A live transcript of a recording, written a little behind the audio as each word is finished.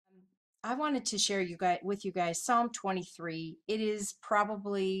I wanted to share with you guys Psalm 23. It is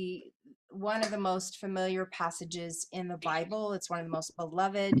probably one of the most familiar passages in the Bible. It's one of the most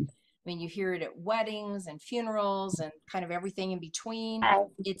beloved. I mean, you hear it at weddings and funerals and kind of everything in between.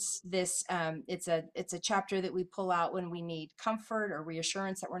 It's a chapter that we pull out when we need comfort or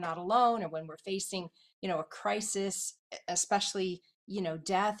reassurance that we're not alone, or when we're facing, a crisis, especially,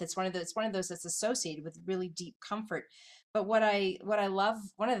 death. It's one of those that's associated with really deep comfort. But what I love,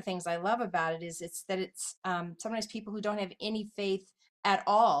 one of the things I love about it is it's sometimes people who don't have any faith at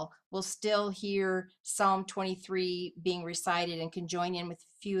all will still hear Psalm 23 being recited and can join in with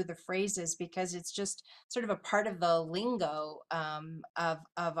a few of the phrases, because it's just sort of a part of the lingo, of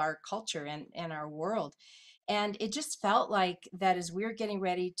our culture and our world. And it just felt like that as we're getting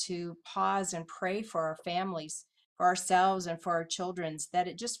ready to pause and pray for our families, for ourselves, and for our children's, that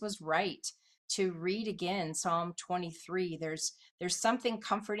it just was right to read again Psalm 23. There's something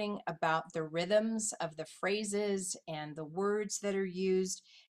comforting about the rhythms of the phrases and the words that are used.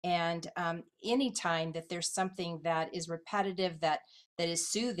 And anytime that there's something that is repetitive, that is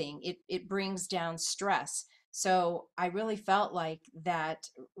soothing, it brings down stress. So I really felt like that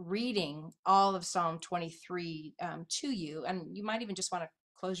reading all of Psalm 23 to you, and you might even just want to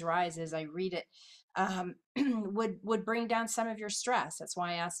close your eyes as I read it, would bring down some of your stress. That's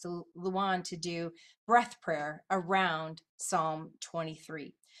why I asked Luan to do breath prayer around Psalm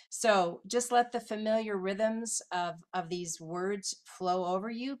 23. So just let the familiar rhythms of these words flow over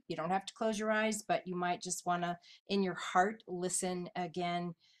you. You don't have to close your eyes, but you might just want to, in your heart, listen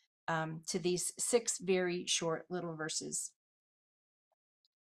again, to these 6 very short little verses.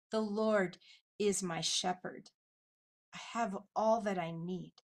 The Lord is my shepherd. I have all that I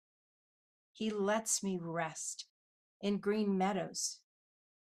need. He lets me rest in green meadows.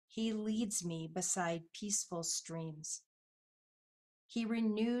 He leads me beside peaceful streams. He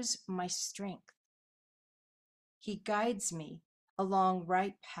renews my strength. He guides me along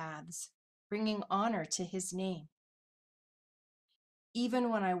right paths, bringing honor to his name. Even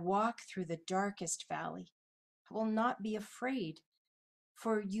when I walk through the darkest valley, I will not be afraid,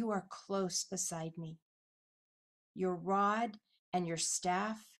 for you are close beside me. Your rod and your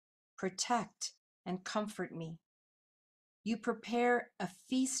staff protect and comfort me. You prepare a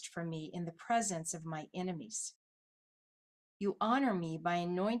feast for me in the presence of my enemies. You honor me by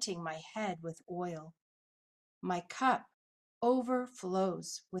anointing my head with oil. My cup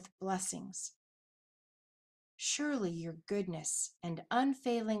overflows with blessings. Surely your goodness and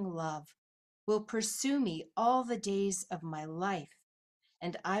unfailing love will pursue me all the days of my life,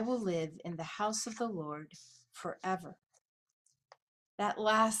 and I will live in the house of the Lord forever. That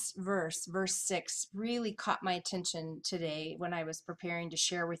last verse, verse 6, really caught my attention today when I was preparing to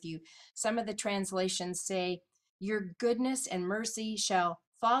share with you. Some of the translations say, your goodness and mercy shall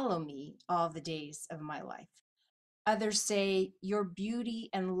follow me all the days of my life. Others say, your beauty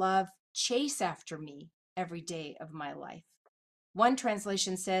and love chase after me every day of my life. One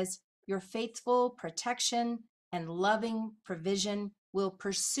translation says, your faithful protection and loving provision will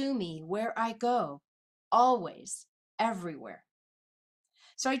pursue me where I go, always, everywhere.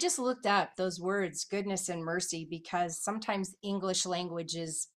 So I just looked up those words, goodness and mercy, because sometimes English language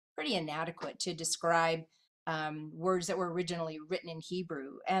is pretty inadequate to describe words that were originally written in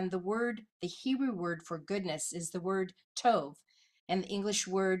Hebrew. And the Hebrew word for goodness is the word tov. And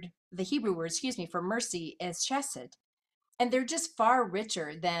the Hebrew word, for mercy is chesed. And they're just far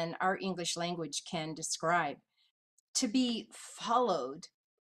richer than our English language can describe. To be followed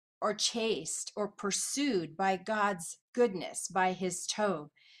or chased or pursued by God's goodness, by his tov,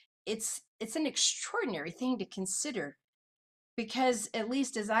 it's an extraordinary thing to consider, because at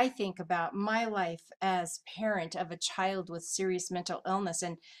least as I think about my life as parent of a child with serious mental illness,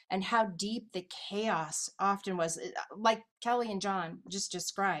 and how deep the chaos often was, like Kelly and John just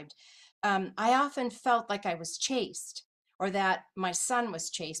described, I often felt like I was chased, or that my son was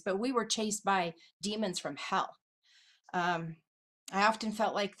chased, but we were chased by demons from hell. I often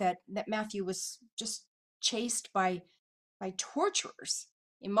felt like that Matthew was just chased by torturers,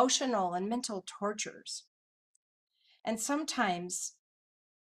 emotional and mental torturers. And sometimes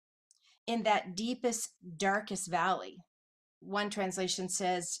in that deepest, darkest valley, one translation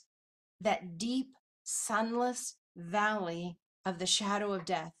says, that deep, sunless valley of the shadow of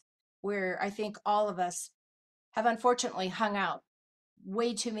death, where I think all of us have unfortunately hung out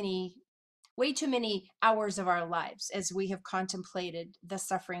way too many hours of our lives as we have contemplated the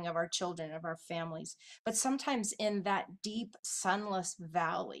suffering of our children, of our families. But sometimes in that deep, sunless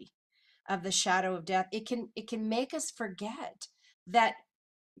valley of the shadow of death, it can make us forget that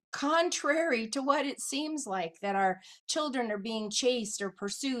contrary to what it seems like, that our children are being chased or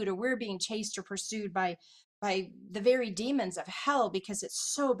pursued, or we're being chased or pursued by the very demons of hell because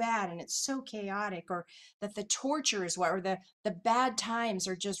it's so bad and it's so chaotic, or that the torture is what, or the bad times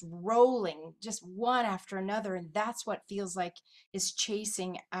are just rolling, just one after another, and that's what feels like is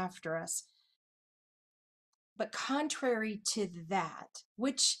chasing after us. But contrary to that,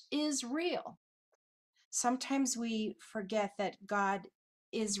 which is real, sometimes we forget that God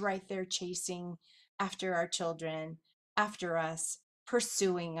is right there chasing after our children, after us,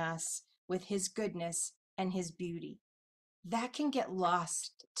 pursuing us with his goodness and his beauty. That can get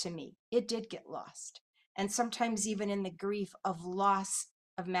lost to me. It did get lost. And sometimes, even in the grief of loss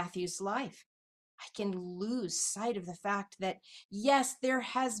of Matthew's life, I can lose sight of the fact that, yes, there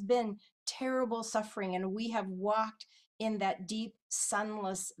has been terrible suffering, and we have walked in that deep,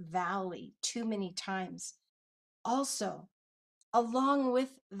 sunless valley too many times. Also, along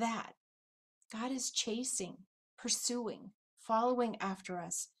with that, God is chasing, pursuing, following after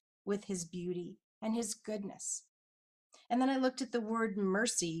us with his beauty and his goodness. And then I looked at the word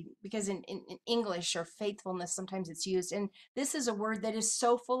mercy, because in English, or faithfulness, sometimes it's used. And this is a word that is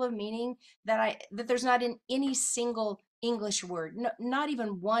so full of meaning that there's not in any single English word, no, not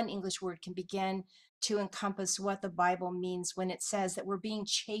even one English word can begin to encompass what the Bible means when it says that we're being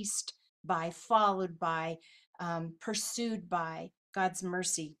chased by, followed by, pursued by God's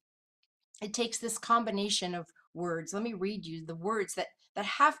mercy. It takes this combination of words. Let me read you the words that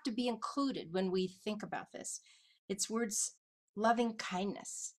have to be included when we think about this. It's words: loving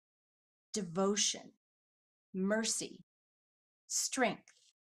kindness, devotion, mercy, strength,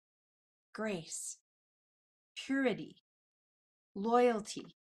 grace, purity,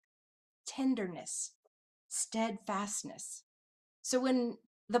 loyalty, tenderness, steadfastness. So when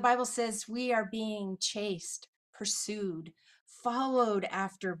the Bible says we are being chased, pursued, followed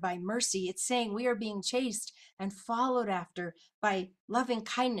after by mercy, it's saying we are being chased and followed after by loving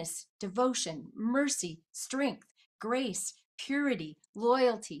kindness, devotion, mercy, strength, grace, purity,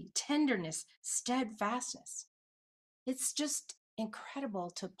 loyalty, tenderness, steadfastness. It's just incredible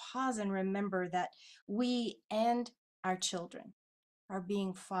to pause and remember that we and our children are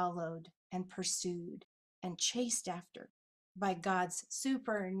being followed and pursued and chased after by God's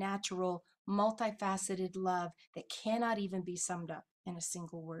supernatural, multifaceted love that cannot even be summed up in a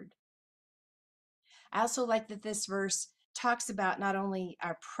single word. I also like that this verse talks about not only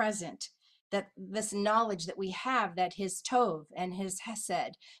our present, that this knowledge that we have, that his tov and his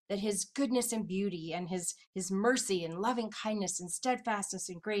hesed, that his goodness and beauty and his mercy and loving kindness and steadfastness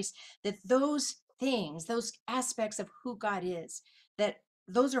and grace, that those things, those aspects of who God is, that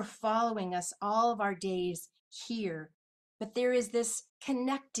those are following us all of our days here. But there is this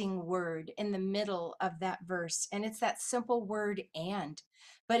connecting word in the middle of that verse, and it's that simple word and.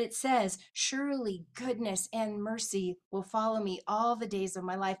 But it says, surely goodness and mercy will follow me all the days of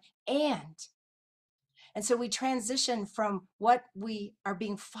my life. And so we transition from what we are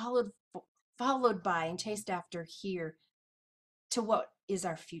being followed by and chased after here to what is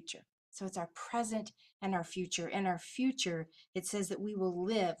our future. So it's our present and our future. And our future, it says that we will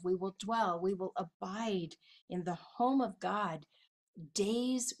live, we will dwell, we will abide in the home of God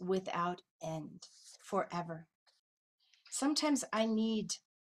days without end, forever. Sometimes I need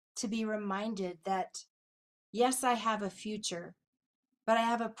to be reminded that, yes, I have a future, but I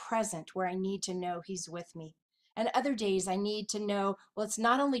have a present where I need to know he's with me. And other days I need to know, well, it's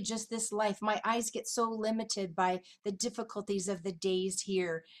not only just this life. My eyes get so limited by the difficulties of the days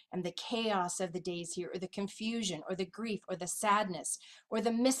here and the chaos of the days here, or the confusion or the grief or the sadness or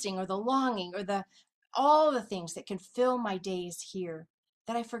the missing or the longing or the all the things that can fill my days here,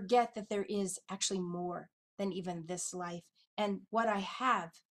 that I forget that there is actually more than even this life. And what I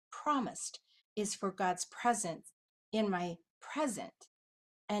have promised is for God's presence in my present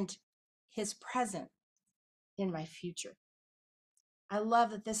and his presence in my future. I love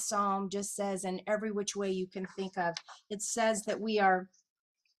that this psalm just says, in every which way you can think of, it says that we are,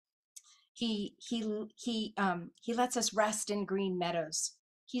 he lets us rest in green meadows.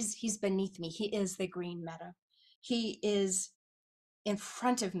 He's beneath me. He is the green meadow. He is in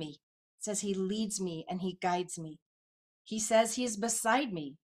front of me. It says he leads me and he guides me. He says he is beside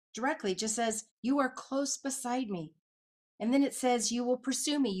me. Directly, it just says, you are close beside me. And then it says, you will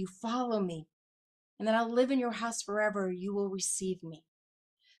pursue me, you follow me. And then I'll live in your house forever. You will receive me.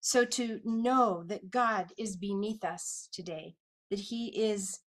 So to know that God is beneath us today, that he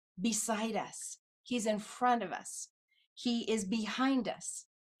is beside us, he's in front of us, he is behind us,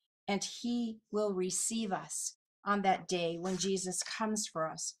 and he will receive us on that day when Jesus comes for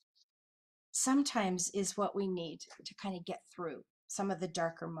us, sometimes is what we need to kind of get through. some of the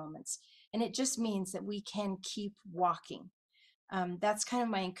darker moments. And it just means that we can keep walking. That's kind of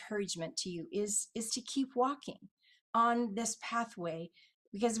my encouragement to you is to keep walking on this pathway,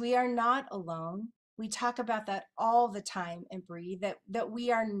 because we are not alone. We talk about that all the time and Bree, that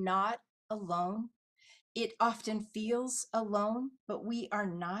we are not alone. It often feels alone, but we are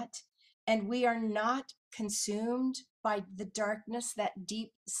not. And we are not consumed by the darkness, that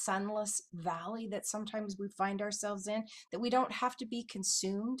deep, sunless valley that sometimes we find ourselves in, that we don't have to be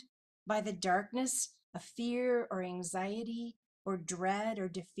consumed by the darkness of fear or anxiety or dread or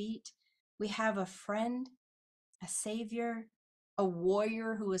defeat. We have a friend, a savior, a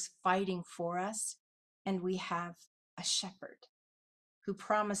warrior who is fighting for us, and we have a shepherd who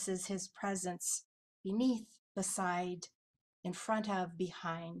promises his presence beneath, beside, in front of,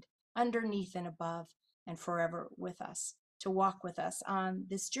 behind, underneath, and above, and forever with us, to walk with us on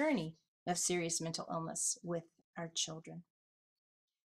this journey of serious mental illness with our children.